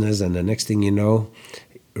own business, and the next thing you know,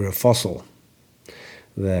 you're a fossil.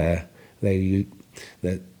 The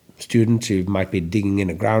students who might be digging in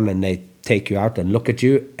the ground, and they take you out and look at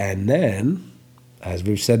you, and then, as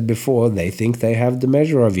we've said before, they think they have the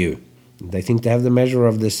measure of you. They think they have the measure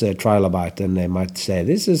of this trilobite, and they might say,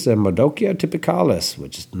 this is a Modokia typicalis,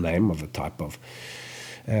 which is the name of a type of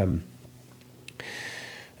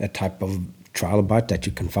trilobite that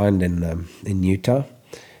you can find in Utah,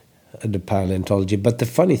 the paleontology. But the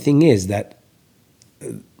funny thing is that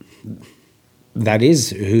that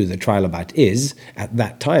is who the trilobite is at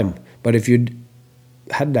that time. But if you'd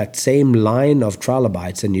had that same line of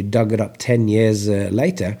trilobites and you dug it up 10 years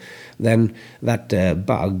later, then that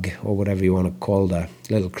bug, or whatever you want to call the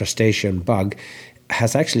little crustacean bug,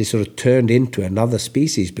 has actually sort of turned into another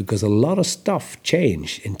species, because a lot of stuff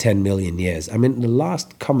changed in 10 million years. I mean, the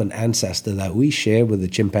last common ancestor that we share with the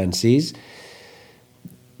chimpanzees,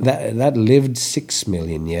 that lived 6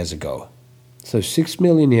 million years ago. So 6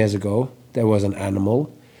 million years ago, there was an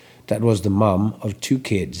animal that was the mum of 2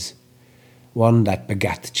 kids. One that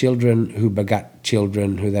begat children who begat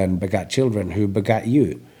children who then begat children who begat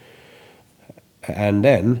you. And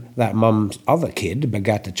then that mum's other kid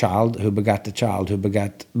begat a child who begat a child who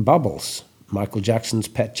begat Bubbles, Michael Jackson's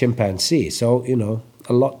pet chimpanzee. So, you know,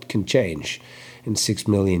 a lot can change in 6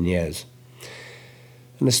 million years.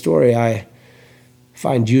 And the story I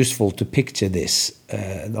find useful to picture this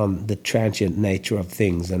on the transient nature of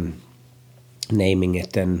things and naming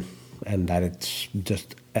it, and that it's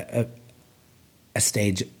just a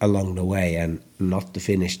stage along the way and not the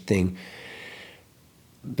finished thing.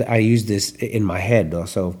 I used this in my head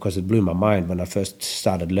also because it blew my mind when I first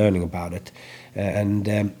started learning about it.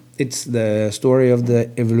 It's the story of the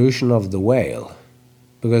evolution of the whale.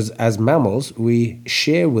 Because as mammals, we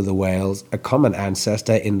share with the whales a common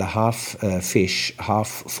ancestor in the half fish, half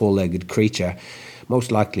four-legged creature,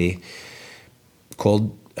 most likely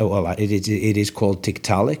called, it is called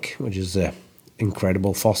Tiktaalik, which is a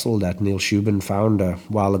incredible fossil that Neil Shubin found a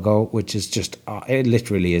while ago, which is just, it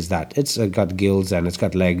literally is that. It's got gills and it's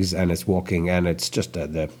got legs and it's walking, and it's just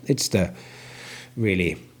it's the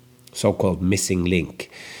really so-called missing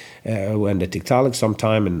link. When the Tiktaalik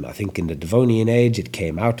sometime, and I think in the Devonian age, it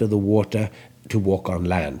came out of the water to walk on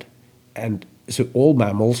land. And so all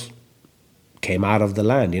mammals came out of the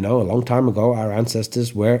land, you know. A long time ago, our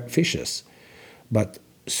ancestors were fishes. But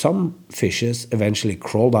some fishes eventually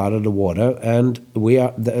crawled out of the water, and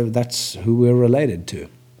that's who we're related to.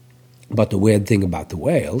 But the weird thing about the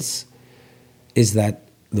whales is that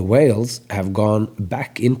the whales have gone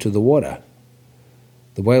back into the water.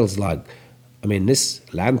 The whales I mean, this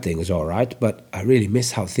land thing is all right, but I really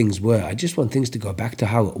miss how things were. I just want things to go back to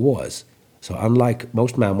how it was. So unlike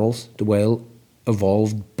most mammals, the whale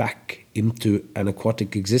evolved back into an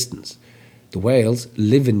aquatic existence. The whales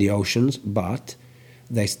live in the oceans, but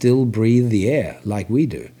they still breathe the air like we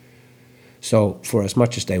do. So for as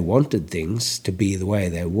much as they wanted things to be the way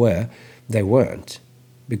they were, they weren't.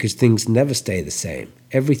 Because things never stay the same.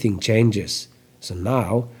 Everything changes. So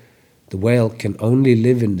now The whale can only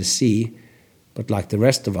live in the sea, but like the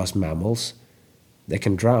rest of us mammals, they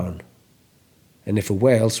can drown. And if a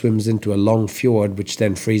whale swims into a long fjord which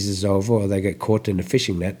then freezes over, or they get caught in a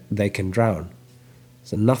fishing net, they can drown.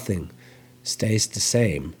 So nothing stays the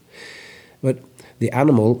same. But the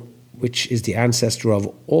animal, which is the ancestor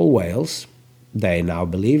of all whales, they now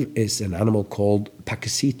believe, is an animal called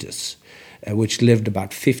Pakicetus, which lived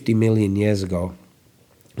about 50 million years ago.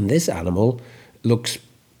 And this animal looks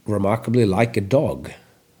remarkably like a dog.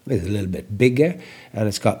 It's a little bit bigger, and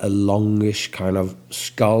it's got a longish kind of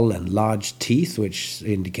skull and large teeth, which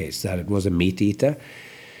indicates that it was a meat eater.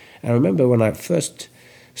 I remember when I first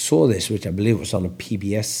saw this, which I believe was on a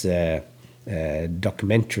PBS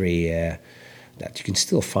documentary that you can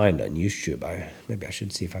still find on YouTube. Maybe I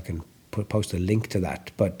should see if I can post a link to that.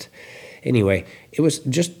 But anyway, it was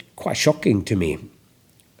just quite shocking to me.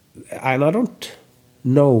 And I don't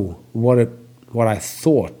know what I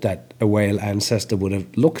thought that a whale ancestor would have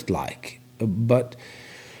looked like. But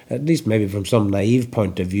at least maybe from some naive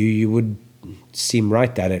point of view, you would seem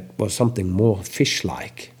right that it was something more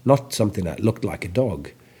fish-like, not something that looked like a dog.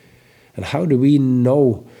 And how do we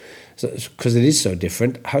know, because it is so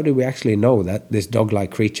different, how do we actually know that this dog-like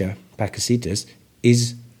creature, Pakicetus,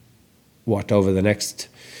 is what over the next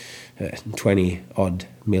 20-odd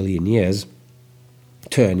million years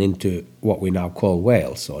turn into what we now call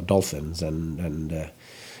whales or dolphins and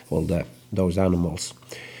all those animals?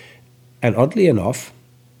 And oddly enough,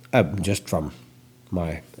 just from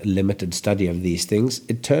my limited study of these things,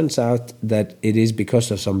 it turns out that it is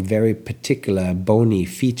because of some very particular bony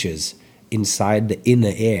features inside the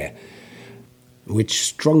inner ear, which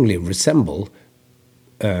strongly resemble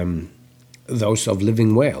those of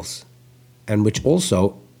living whales, and which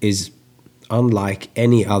also is unlike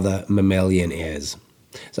any other mammalian ears.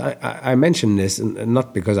 So I mention this, and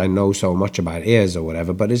not because I know so much about ears or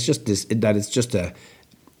whatever, but it's just that it's just a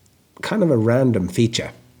kind of a random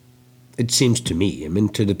feature. It seems to me. I mean,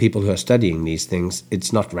 to the people who are studying these things,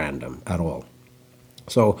 it's not random at all.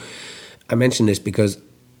 So I mention this because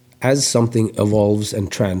as something evolves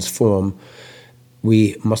and transforms,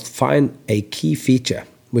 we must find a key feature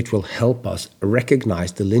which will help us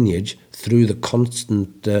recognize the lineage through the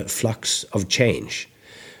constant flux of change.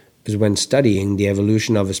 Because when studying the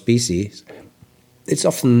evolution of a species, it's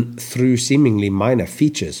often through seemingly minor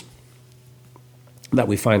features that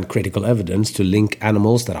we find critical evidence to link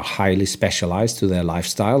animals that are highly specialized to their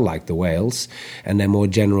lifestyle, like the whales, and their more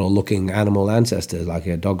general-looking animal ancestors, like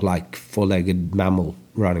a dog-like four-legged mammal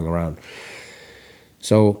running around.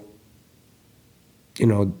 So,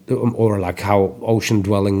 or like how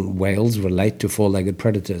ocean-dwelling whales relate to four-legged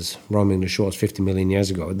predators roaming the shores 50 million years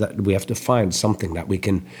ago. That we have to find something that we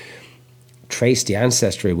can trace the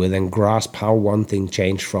ancestry with and grasp how one thing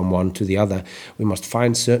changed from one to the other. We must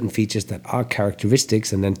find certain features that are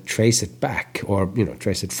characteristics and then trace it back, or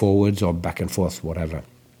trace it forwards or back and forth, whatever.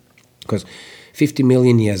 Because 50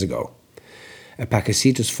 million years ago, a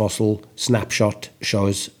Pakicetus fossil snapshot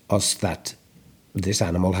shows us that this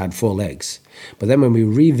animal had 4 legs. But then when we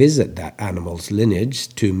revisit that animal's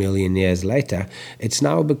lineage 2 million years later, it's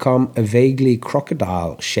now become a vaguely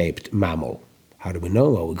crocodile-shaped mammal. How do we know?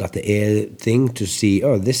 Well, we got the ear thing to see,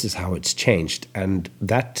 this is how it's changed. And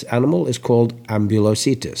that animal is called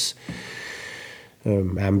Ambulocetus.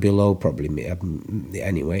 Ambulo, probably,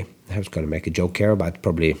 anyway. I was going to make a joke here about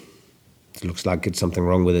probably, it looks like it's something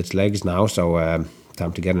wrong with its legs now, so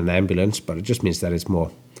time to get an ambulance, but it just means that it's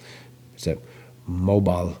a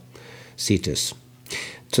mobile cetus.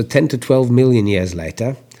 So 10 to 12 million years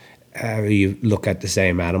later, you look at the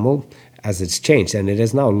same animal as it's changed, and it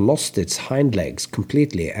has now lost its hind legs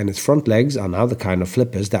completely, and its front legs are now the kind of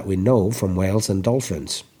flippers that we know from whales and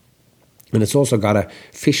dolphins. And it's also got a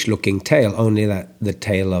fish-looking tail, only that the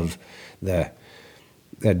tail of the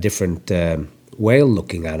different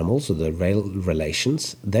whale-looking animals, or the whale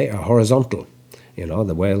relations, they are horizontal.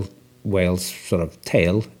 The whale's sort of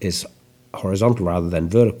tail is horizontal rather than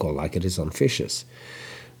vertical, like it is on fishes.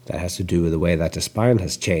 That has to do with the way that the spine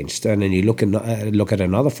has changed. And then you look at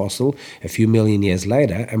another fossil a few million years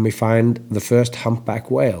later, and we find the first humpback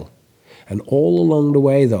whale. And all along the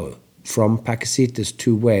way, though, from Pakicetus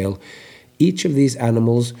to whale, each of these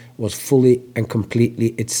animals was fully and completely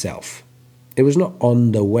itself. It was not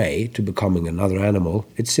on the way to becoming another animal.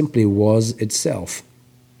 It simply was itself.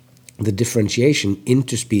 The differentiation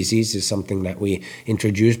into species is something that we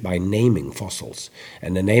introduce by naming fossils.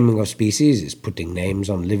 And the naming of species is putting names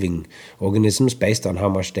on living organisms based on how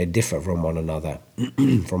much they differ from one another,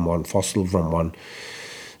 from one fossil, from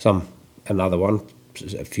another one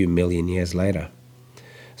a few million years later.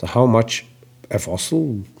 So how much a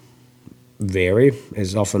fossil vary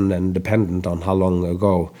is often then dependent on how long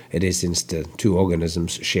ago it is since the two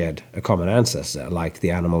organisms shared a common ancestor, like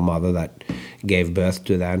the animal mother that gave birth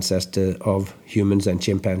to the ancestor of humans and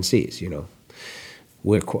chimpanzees.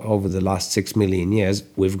 Over the last 6 million years,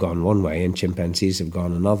 we've gone one way and chimpanzees have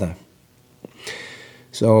gone another.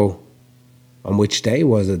 So, on which day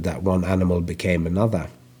was it that one animal became another?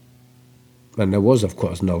 And there was, of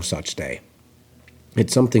course, no such day.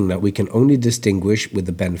 It's something that we can only distinguish with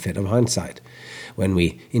the benefit of hindsight. When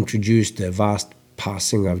we introduce the vast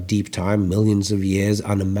passing of deep time, millions of years,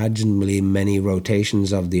 unimaginably many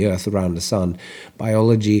rotations of the Earth around the Sun,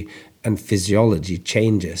 biology and physiology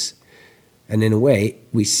changes. And in a way,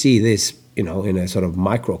 we see this, in a sort of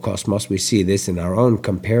microcosmos, we see this in our own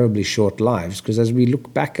comparably short lives, because as we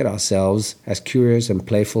look back at ourselves as curious and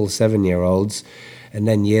playful 7-year-olds, and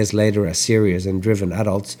then years later as serious and driven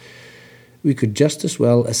adults, we could just as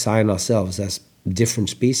well assign ourselves as different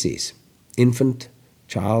species. Infant,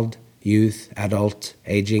 child, youth, adult,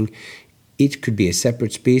 aging, each could be a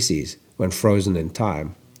separate species when frozen in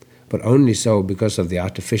time, but only so because of the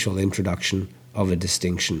artificial introduction of a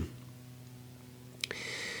distinction.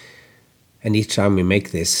 And each time we make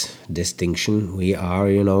this distinction, we are,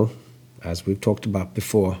 as we've talked about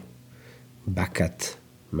before, back at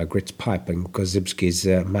Magritte's pipe and Korzybski's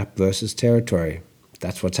map versus territory.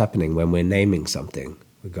 That's what's happening when we're naming something.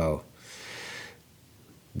 We go,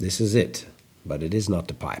 this is it, but it is not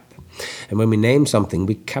the pipe. And when we name something,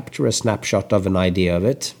 we capture a snapshot of an idea of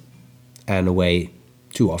it, and away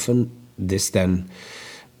too often,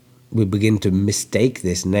 we begin to mistake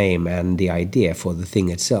this name and the idea for the thing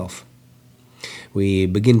itself. We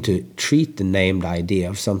begin to treat the named idea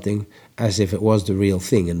of something as if it was the real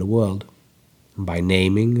thing in the world. By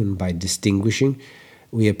naming and by distinguishing,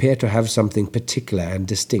 we appear to have something particular and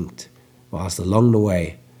distinct, whilst along the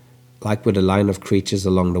way, like with a line of creatures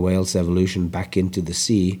along the whale's evolution back into the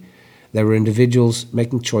sea, there were individuals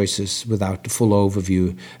making choices without the full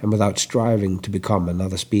overview and without striving to become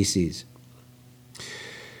another species.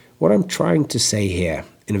 What I'm trying to say here,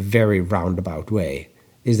 in a very roundabout way,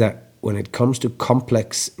 is that when it comes to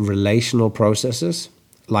complex relational processes,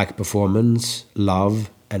 like performance, love,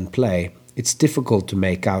 and play, it's difficult to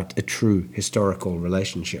make out a true historical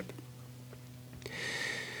relationship.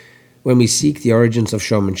 When we seek the origins of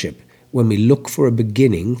showmanship, when we look for a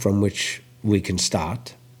beginning from which we can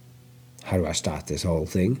start, how do I start this whole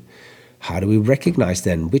thing? How do we recognize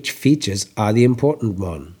then which features are the important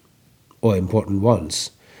one, or important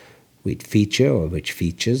ones? Which feature or which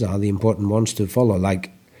features are the important ones to follow?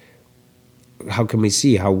 Like, how can we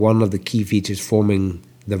see how one of the key features forming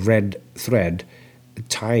the red thread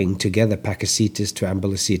tying together Pakicetus to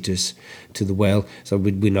Ambulocetus to the whale, so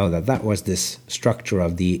we know that was this structure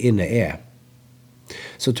of the inner ear.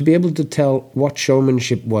 So to be able to tell what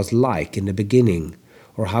showmanship was like in the beginning,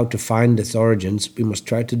 or how to find its origins, we must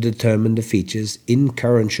try to determine the features in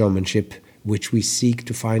current showmanship which we seek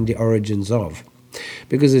to find the origins of.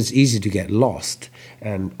 Because it's easy to get lost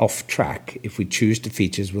and off track if we choose the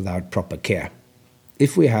features without proper care.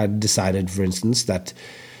 If we had decided, for instance, that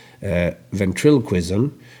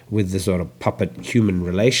ventriloquism with the sort of puppet-human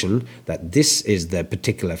relation, that this is the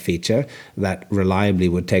particular feature that reliably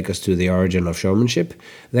would take us to the origin of showmanship,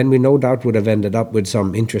 then we no doubt would have ended up with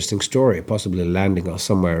some interesting story, possibly landing us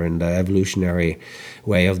somewhere in the evolutionary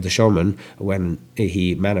way of the showman when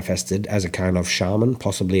he manifested as a kind of shaman,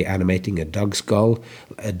 possibly animating a dog skull,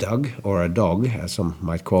 a dug or a dog, as some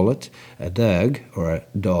might call it, a dug or a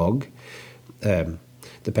dog,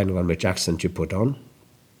 depending on which accent you put on.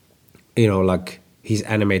 Like he's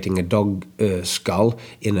animating a dog skull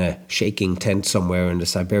in a shaking tent somewhere in the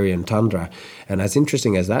Siberian tundra. And as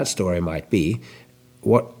interesting as that story might be,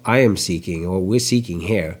 what I am seeking, or we're seeking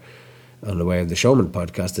here on the Way of the Showman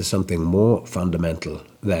podcast, is something more fundamental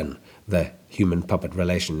than the human puppet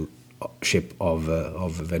relationship of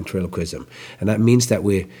ventriloquism. And that means that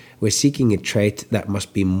we're seeking a trait that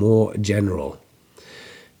must be more general.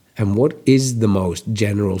 And what is the most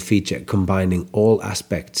general feature combining all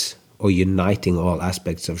aspects or uniting all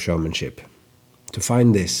aspects of showmanship? To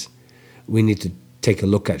find this, we need to take a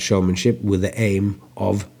look at showmanship with the aim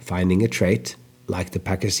of finding a trait, like the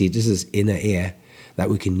Pakicetus' inner ear, that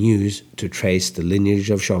we can use to trace the lineage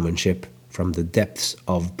of showmanship from the depths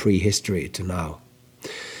of prehistory to now.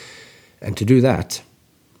 And to do that,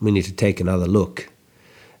 we need to take another look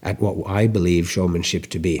at what I believe showmanship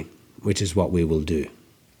to be, which is what we will do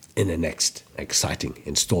in the next exciting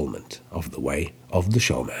installment of The Way of the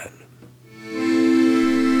Showman.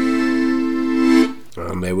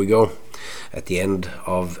 And there we go, at the end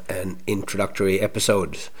of an introductory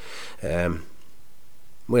episode.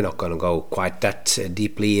 we're not going to go quite that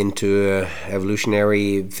deeply into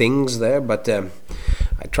evolutionary things there, but I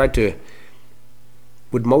try to,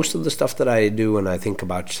 with most of the stuff that I do when I think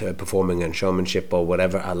about performing and showmanship or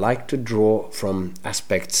whatever, I like to draw from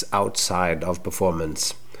aspects outside of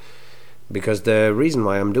performance. Because the reason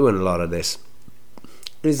why I'm doing a lot of this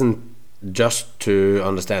isn't just to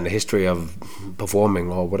understand the history of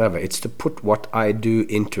performing or whatever. It's to put what I do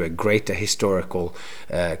into a greater historical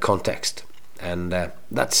context. And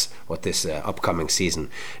that's what this upcoming season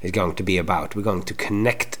is going to be about. We're going to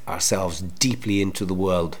connect ourselves deeply into the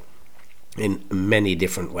world in many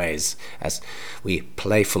different ways as we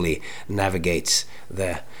playfully navigate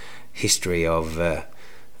the history of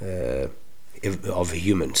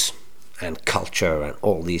humans and culture and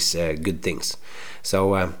all these good things.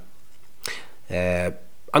 So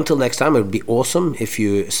until next time, it would be awesome if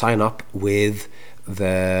you sign up with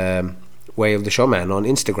the Way of the Showman on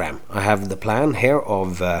Instagram. I have the plan here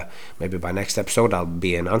of maybe by next episode I'll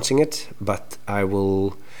be announcing it, but I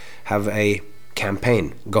will have a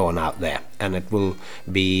campaign going out there, and it will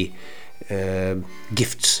be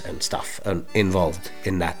gifts and stuff involved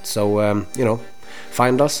in that. So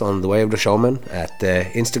find us on the Way of the Showman at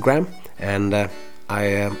Instagram, and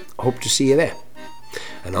I hope to see you there.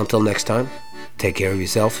 And until next time, take care of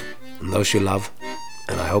yourself and those you love,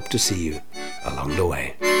 and I hope to see you along the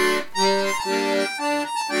way.